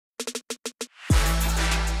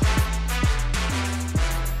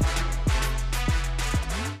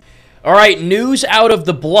All right, news out of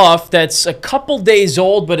the Bluff that's a couple days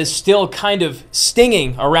old but is still kind of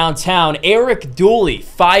stinging around town. Eric Dooley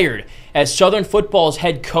fired as Southern football's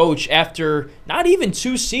head coach after not even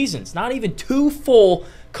 2 seasons, not even 2 full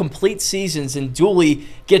complete seasons, and Dooley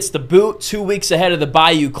gets the boot 2 weeks ahead of the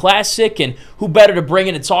Bayou Classic. And who better to bring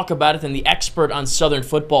in and talk about it than the expert on Southern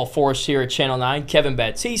football for us here at Channel 9, Kevin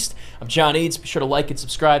Batiste. I'm John Eads. Be sure to like and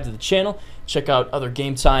subscribe to the channel. Check out other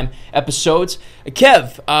Game Time episodes.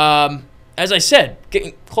 Kev, as I said,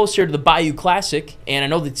 getting closer to the Bayou Classic, and I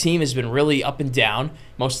know the team has been really up and down,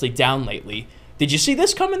 mostly down lately. Did you see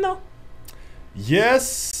this coming, though?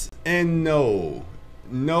 Yes and no.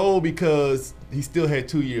 No, because he still had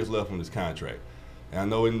 2 years left on his contract. And I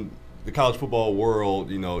know in the college football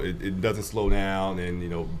world, it doesn't slow down, and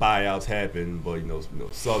buyouts happen. But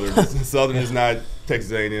Southern is not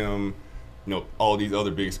Texas A&M. All these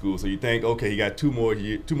other big schools. So you think, okay, he got 2 more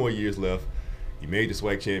years left. He made the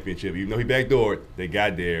SWAC championship. Even though he backdoored, they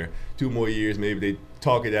got there. 2 more years, maybe they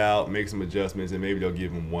talk it out, make some adjustments, and maybe they'll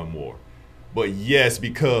give him 1 more. But yes,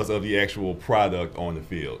 because of the actual product on the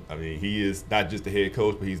field. I mean, he is not just the head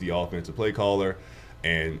coach, but he's the offensive play caller.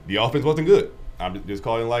 And the offense wasn't good. I'm just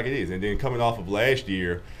calling it like it is. And then coming off of last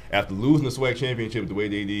year, after losing the SWAC championship the way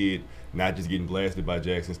they did, not just getting blasted by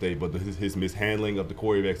Jackson State, but his mishandling of the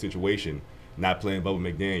quarterback situation, not playing Bubba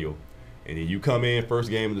McDaniel. And then you come in, first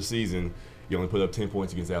game of the season, you only put up 10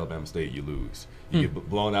 points against Alabama State, you lose. You get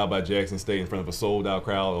blown out by Jackson State in front of a sold-out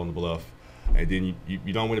crowd on the Bluff, and then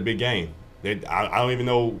you don't win a big game. I don't even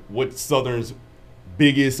know what Southern's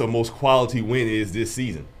biggest or most quality win is this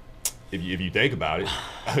season, if you think about it.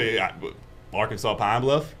 I mean, Arkansas Pine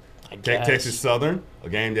Bluff, Texas Southern, a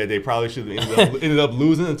game that they probably should have ended up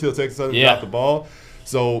losing until Texas Southern dropped the ball.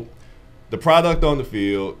 So the product on the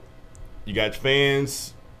field, you got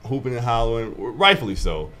fans hooping and hollering, rightfully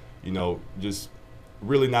so. Just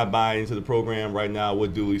really not buying into the program right now,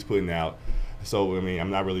 what Dooley's putting out. So, I mean, I'm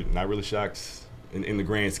not really shocked in the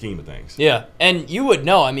grand scheme of things. Yeah, and you would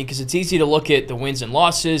know, because it's easy to look at the wins and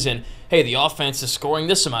losses and, hey, the offense is scoring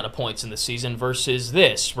this amount of points in the season versus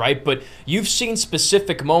this, right? But you've seen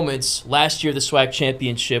specific moments last year, the SWAC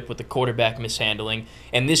championship with the quarterback mishandling,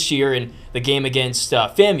 and this year in the game against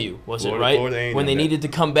FAMU, when they needed to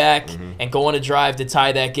come back and go on a drive to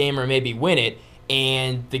tie that game or maybe win it,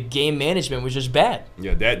 and the game management was just bad.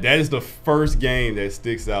 Yeah, that is the first game that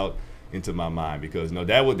sticks out into my mind, because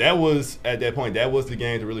that was at that point, that was the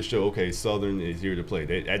game to really show, okay, Southern is here to play.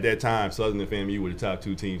 At that time, Southern and FAMU were the top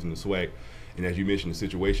 2 teams in the SWAC, and as you mentioned, the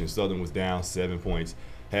situation, Southern was down 7 points,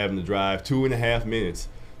 having to drive 2.5 minutes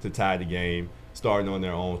to tie the game, starting on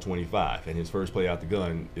their own 25, and his first play out the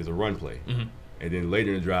gun is a run play. And then later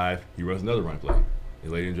in the drive, he runs another run play.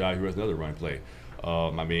 And later in the drive, he runs another run play.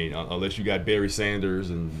 Unless you got Barry Sanders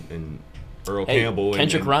and Earl Campbell.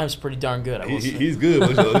 Kendrick Rhymes pretty darn good. He's good.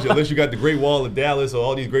 Unless you got the Great Wall of Dallas or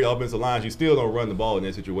all these great offensive lines, you still don't run the ball in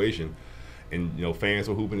that situation. And fans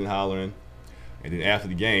were hooping and hollering. And then after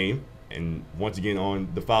the game, and once again on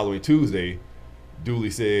the following Tuesday, Dooley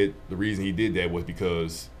said the reason he did that was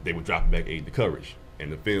because they were dropping back 8 in the coverage,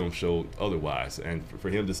 and the film showed otherwise. And for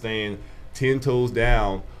him to stand 10 toes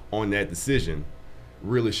down on that decision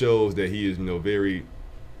really shows that he is a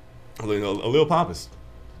little pompous.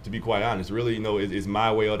 To be quite honest, really, it's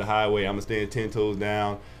my way or the highway. I'm going to stand 10 toes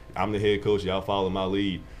down. I'm the head coach. Y'all follow my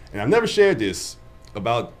lead. And I've never shared this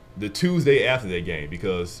about the Tuesday after that game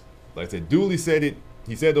because, like I said, Dooley said it.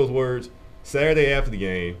 He said those words Saturday after the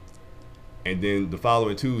game, and then the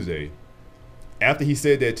following Tuesday. After he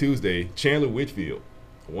said that Tuesday, Chandler Whitfield,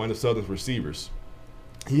 one of Southern's receivers,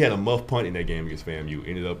 he had a muff punt in that game against FAMU.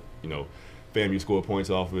 Ended up, FAMU scored points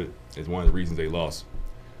off of it. It's one of the reasons they lost.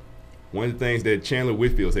 One of the things that Chandler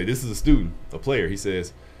Whitfield said, this is a student, a player, he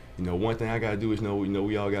says, one thing I got to do is,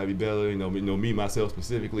 we all got to be better. Me, myself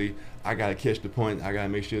specifically, I got to catch the punt. I got to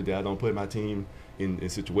make sure that I don't put my team in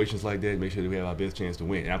situations like that, make sure that we have our best chance to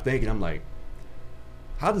win. And I'm like,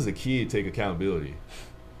 how does a kid take accountability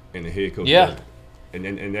in the head coach? Yeah.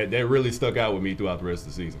 And that really stuck out with me throughout the rest of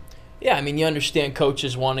the season. Yeah, you understand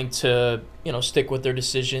coaches wanting to, stick with their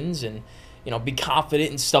decisions and, be confident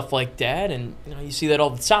and stuff like that. And, you see that all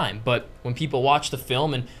the time. But when people watch the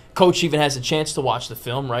film, and coach even has a chance to watch the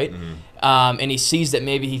film, right? And he sees that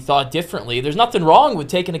maybe he thought differently, there's nothing wrong with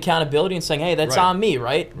taking accountability and saying, hey, that's on me,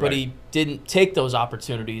 right? But he didn't take those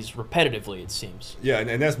opportunities repetitively, it seems. Yeah,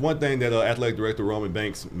 and that's one thing that athletic director Roman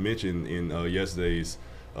Banks mentioned in yesterday's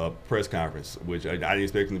press conference, which I didn't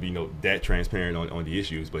expect him to be that transparent on the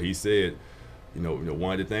issues. But he said,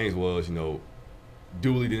 one of the things was,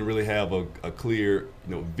 Dooley didn't really have a clear,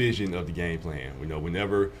 vision of the game plan.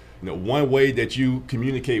 Whenever, one way that you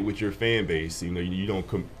communicate with your fan base, you don't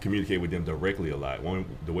communicate with them directly a lot.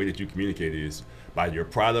 The way that you communicate is by your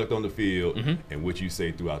product on the field and what you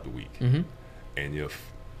say throughout the week. And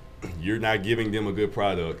if you're not giving them a good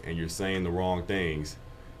product and you're saying the wrong things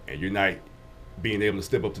and you're not being able to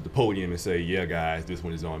step up to the podium and say, yeah, guys, this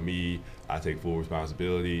one is on me. I take full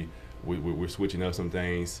responsibility. We're switching up some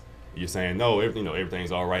things. You're saying, no,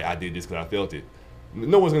 everything's all right. I did this because I felt it.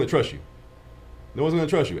 No one's going to trust you. No one's going to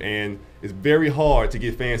trust you. And it's very hard to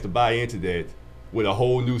get fans to buy into that with a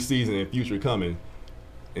whole new season and future coming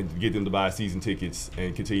and to get them to buy season tickets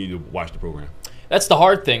and continue to watch the program. That's the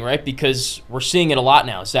hard thing, right? Because we're seeing it a lot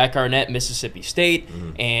now. Zach Arnett, Mississippi State,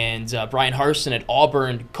 and Brian Harsin at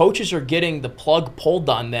Auburn. Coaches are getting the plug pulled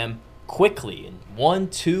on them quickly. In 1,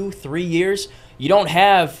 2, 3 years, you don't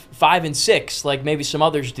have 5 and 6 like maybe some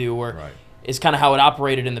others do, or is kind of how it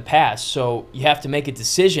operated in the past. So you have to make a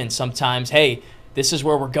decision sometimes. Hey, this is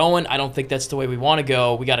where we're going. I don't think that's the way we want to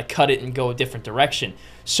go. We got to cut it and go a different direction.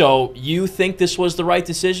 So you think this was the right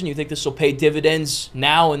decision? You think this will pay dividends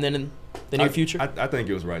now and then in the near future? I think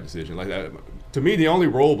it was the right decision. To me, the only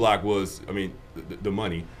roadblock was, the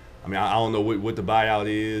money. I don't know what the buyout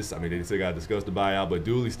is. They still got to discuss the buyout, but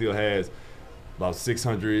Dooley still has about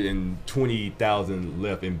 $620,000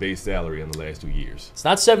 left in base salary in the last 2 years. It's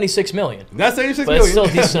not $76 million. Not $76 million. But it's still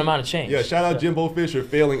a decent amount of change. Yeah, shout out Jimbo Fisher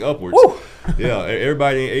failing upwards. Woo! Yeah,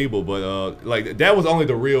 everybody ain't able, but that was only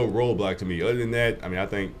the real roadblock to me. Other than that, I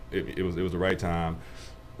think it was the right time,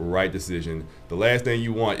 right decision. The last thing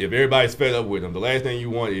you want, if everybody's fed up with him, the last thing you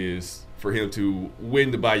want is for him to win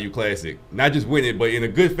the Bayou Classic. Not just win it, but in a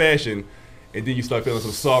good fashion, and then you start feeling some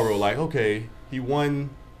sorrow like, okay, he won.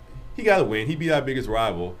 He got to win. He beat our biggest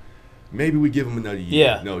rival. Maybe we give him another year.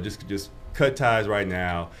 Yeah. No, just cut ties right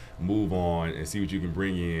now, move on, and see what you can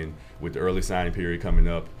bring in with the early signing period coming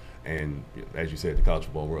up. And as you said, the college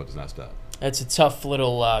football world does not stop. That's a tough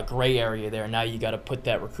little gray area there. Now you got to put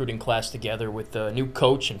that recruiting class together with the new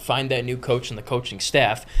coach and find that new coach and the coaching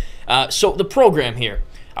staff. So the program here,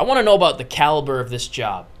 I want to know about the caliber of this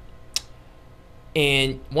job.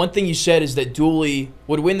 And one thing you said is that Dooley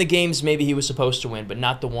would win the games maybe he was supposed to win, but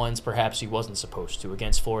not the ones perhaps he wasn't supposed to,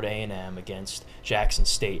 against Florida A&M, against Jackson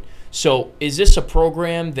State. So is this a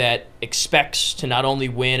program that expects to not only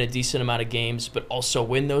win a decent amount of games, but also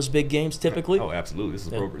win those big games typically? Oh, absolutely. This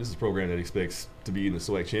is a program that expects to be in the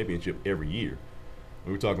SWAC championship every year.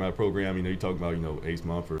 When we're talking about a program, you're talking about, Ace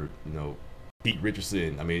Mumford, Pete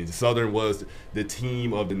Richardson. Southern was the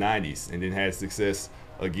team of the 90s and then had success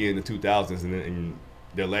again in the 2000s, and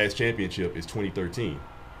their last championship is 2013.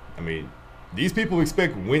 These people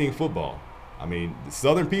expect winning football. The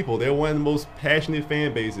Southern people, they're one of the most passionate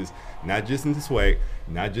fan bases, not just in the SWAC,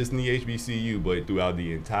 not just in the HBCU, but throughout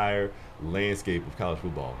the entire landscape of college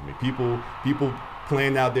football. People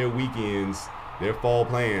plan out their weekends, their fall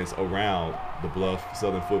plans around the Bluff,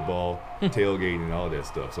 Southern football, tailgating, and all that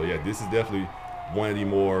stuff. So yeah, this is definitely one of the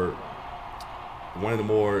more,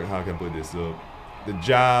 how can I put this, the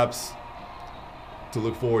jobs to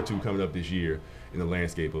look forward to coming up this year in the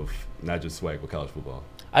landscape of not just SWAC, but college football.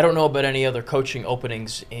 I don't know about any other coaching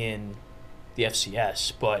openings in the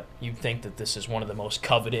FCS, but you think that this is one of the most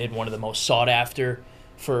coveted, one of the most sought after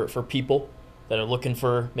for people that are looking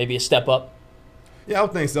for maybe a step up? Yeah, I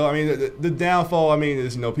would think so. The downfall,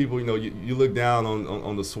 is, people, you look down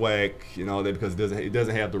on the SWAC, that because it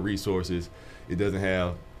doesn't have the resources. It doesn't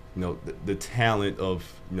have, the talent of,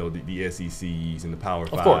 the SECs and the Power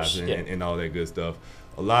Fives and all that good stuff.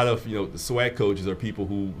 A lot of, the SWAC coaches are people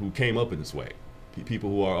who came up in the SWAC, people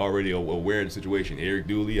who are already aware of the situation. Eric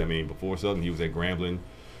Dooley, before Southern, he was at Grambling,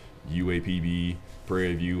 UAPB,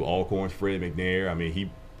 Prairie View, Alcorn, Fred McNair.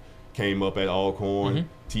 He came up at Alcorn,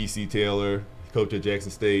 T.C. Taylor, coach at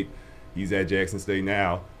Jackson State. He's at Jackson State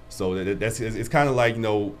now. So it's kind of like,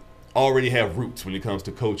 already have roots when it comes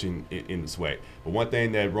to coaching in the SWAC. But one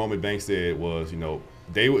thing that Roman Banks said was,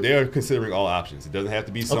 they are considering all options. It doesn't have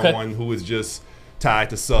to be someone who is just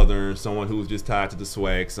tied to Southern, someone who's just tied to the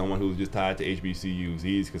SWAC, someone who's just tied to HBCUs.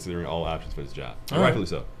 He's considering all options for this job. Rightfully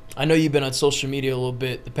so. I know you've been on social media a little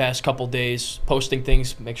bit the past couple days, posting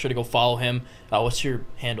things. Make sure to go follow him. What's your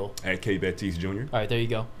handle? At K. Batiste Jr. All right, there you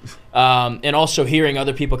go. And also hearing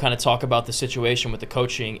other people kind of talk about the situation with the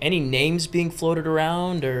coaching. Any names being floated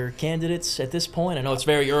around or candidates at this point? I know it's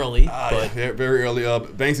very early. But very early.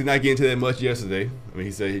 Banks did not get into that much yesterday.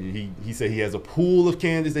 He said he has a pool of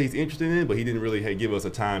candidates that he's interested in, but he didn't really give us a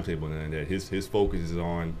timetable on that. His focus is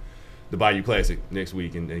on the Bayou Classic next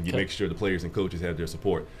week and make sure the players and coaches have their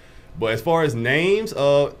support. But as far as names,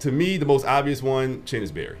 to me, the most obvious one,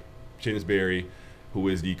 Chennis Berry. Chennis Berry, who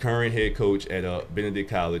is the current head coach at Benedict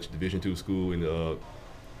College, Division II school in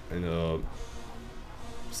the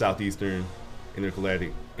Southeastern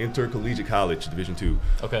Intercollegiate College, Division II.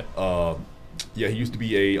 Okay. Yeah, he used to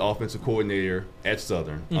be a offensive coordinator at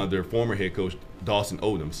Southern under former head coach Dawson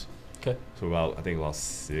Odoms. Okay. So I think about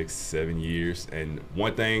 6-7 years. And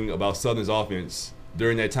one thing about Southern's offense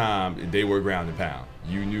during that time, they were ground and pound.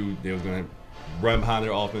 You knew they was going to run behind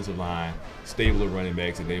their offensive line, stable of running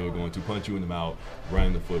backs, and they were going to punch you in the mouth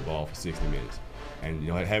running the football for 60 minutes. And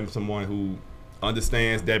having someone who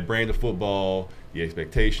understands that brand of football, the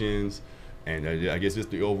expectations, and I guess just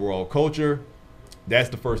the overall culture, that's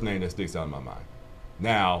the first name that sticks out in my mind.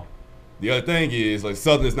 Now, the other thing is, like,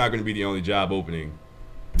 Southern is not going to be the only job opening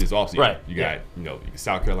this offseason. Right. You got,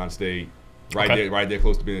 South Carolina State, right there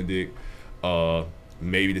close to Benedict.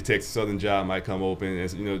 Maybe the Texas Southern job might come open.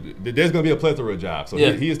 There's going to be a plethora of jobs. So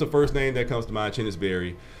he is the first name that comes to mind, Chennis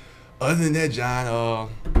Berry. Other than that, John,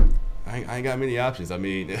 I ain't got many options. I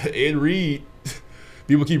mean, Ed Reed.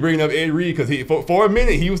 People keep bringing up Ed Reed because for a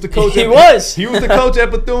minute he was the coach. He was the coach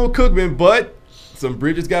at Bethune-Cookman, but some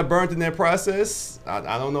bridges got burnt in that process.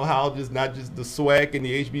 I don't know how not just the SWAC and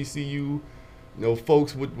the HBCU,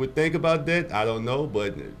 folks would think about that. I don't know,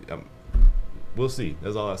 but we'll see.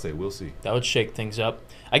 That's all I say. We'll see. That would shake things up.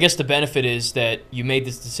 I guess the benefit is that you made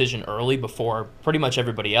this decision early before pretty much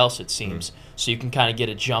everybody else, it seems. So you can kind of get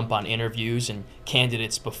a jump on interviews and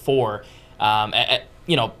candidates before.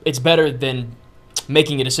 It's better than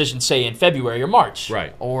making a decision, say, in February or March,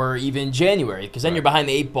 right, or even January, because then you're behind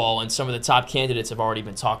the 8 ball, and some of the top candidates have already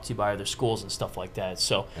been talked to by other schools and stuff like that.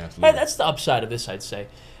 So that's the upside of this, I'd say.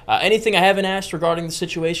 Anything I haven't asked regarding the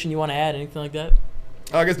situation you want to add? Anything like that?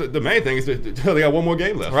 I guess the main thing is that they got one more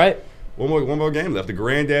game left. Right. One more game left. The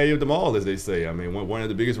granddaddy of them all, as they say. I mean, one of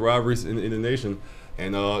the biggest rivalries in the nation,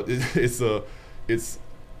 and it's a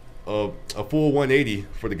full 180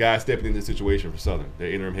 for the guy stepping into the situation for Southern.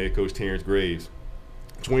 Their interim head coach Terrence Graves.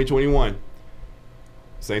 2021,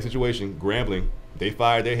 same situation. Grambling, they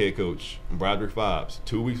fired their head coach, Broderick Fobbs,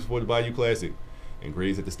 2 weeks before the Bayou Classic, and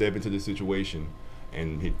Graves had to step into the situation.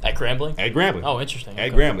 And at Grambling? At Grambling. Oh, interesting.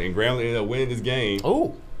 At Grambling. And Grambling ended up winning this game.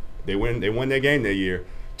 Oh. They won that game that year.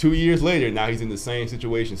 2 years later, now he's in the same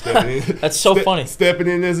situation. Stepping in, That's so funny. Stepping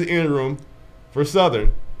in as an interim for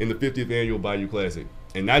Southern in the 50th annual Bayou Classic.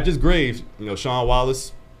 And not just Graves, Sean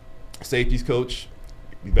Wallace, safeties coach,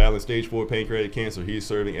 he's battling stage 4 pancreatic cancer. He is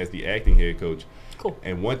serving as the acting head coach. Cool.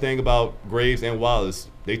 And one thing about Graves and Wallace,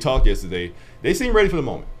 they talked yesterday, they seem ready for the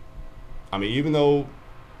moment. I mean, even though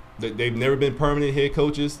they've never been permanent head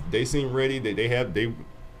coaches, they seem ready. They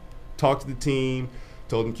talked to the team,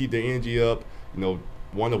 told them to keep their energy up.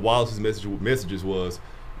 One of Wallace's messages was,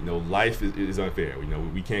 life is unfair.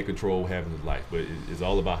 We can't control what happens in life, but it's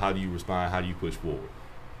all about how do you respond, how do you push forward.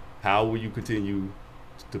 How will you continue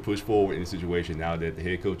to push forward in a situation now that the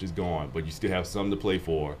head coach is gone, but you still have something to play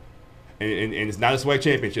for? And it's not a SWAC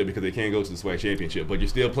championship because they can't go to the SWAC championship, but you're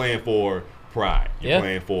still playing for pride. You're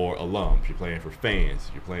playing for alums. You're playing for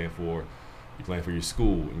fans. You're playing for your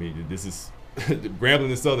school. I mean, this is Grambling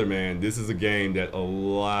and Southern, man. This is a game that a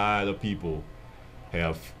lot of people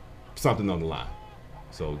have something on the line.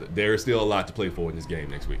 So there's still a lot to play for in this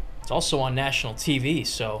game next week. It's also on national TV,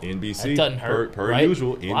 so NBC. It doesn't hurt. Per right?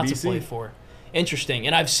 usual, NBC. Lots to play for. Interesting.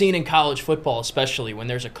 And I've seen in college football, especially when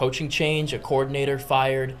there's a coaching change, a coordinator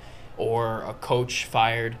fired, or a coach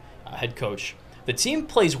fired, a head coach, the team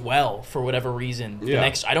plays well for whatever reason.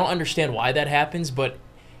 I don't understand why that happens, but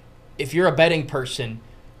if you're a betting person,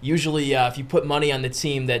 usually if you put money on the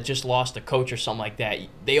team that just lost a coach or something like that,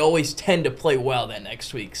 they always tend to play well that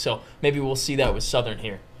next week. So maybe we'll see that with Southern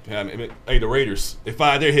here. Yeah, hey, the Raiders, they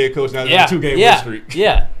fired their head coach, now they're on a 2-game win streak.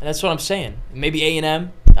 Yeah, that's what I'm saying. Maybe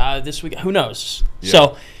A&M this week. Who knows? Yeah.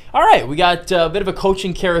 So, all right, we got a bit of a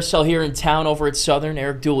coaching carousel here in town over at Southern.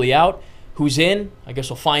 Eric Dooley out. Who's in? I guess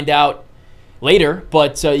we'll find out later.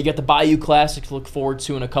 But you got the Bayou Classic to look forward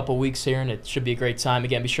to in a couple weeks here, and it should be a great time.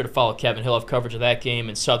 Again, be sure to follow Kevin. He'll have coverage of that game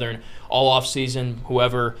in Southern all offseason.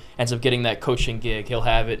 Whoever ends up getting that coaching gig, he'll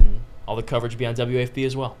have it, and all the coverage will be on WAFB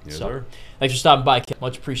as well. Yes, sir. Thanks for stopping by, Kevin.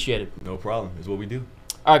 Much appreciated. No problem. It's what we do.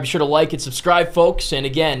 All right, be sure to like and subscribe, folks. And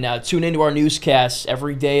again, tune into our newscasts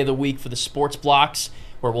every day of the week for the sports blocks,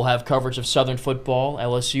 where we'll have coverage of Southern football,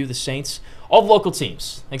 LSU, the Saints, all the local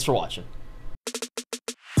teams. Thanks for watching.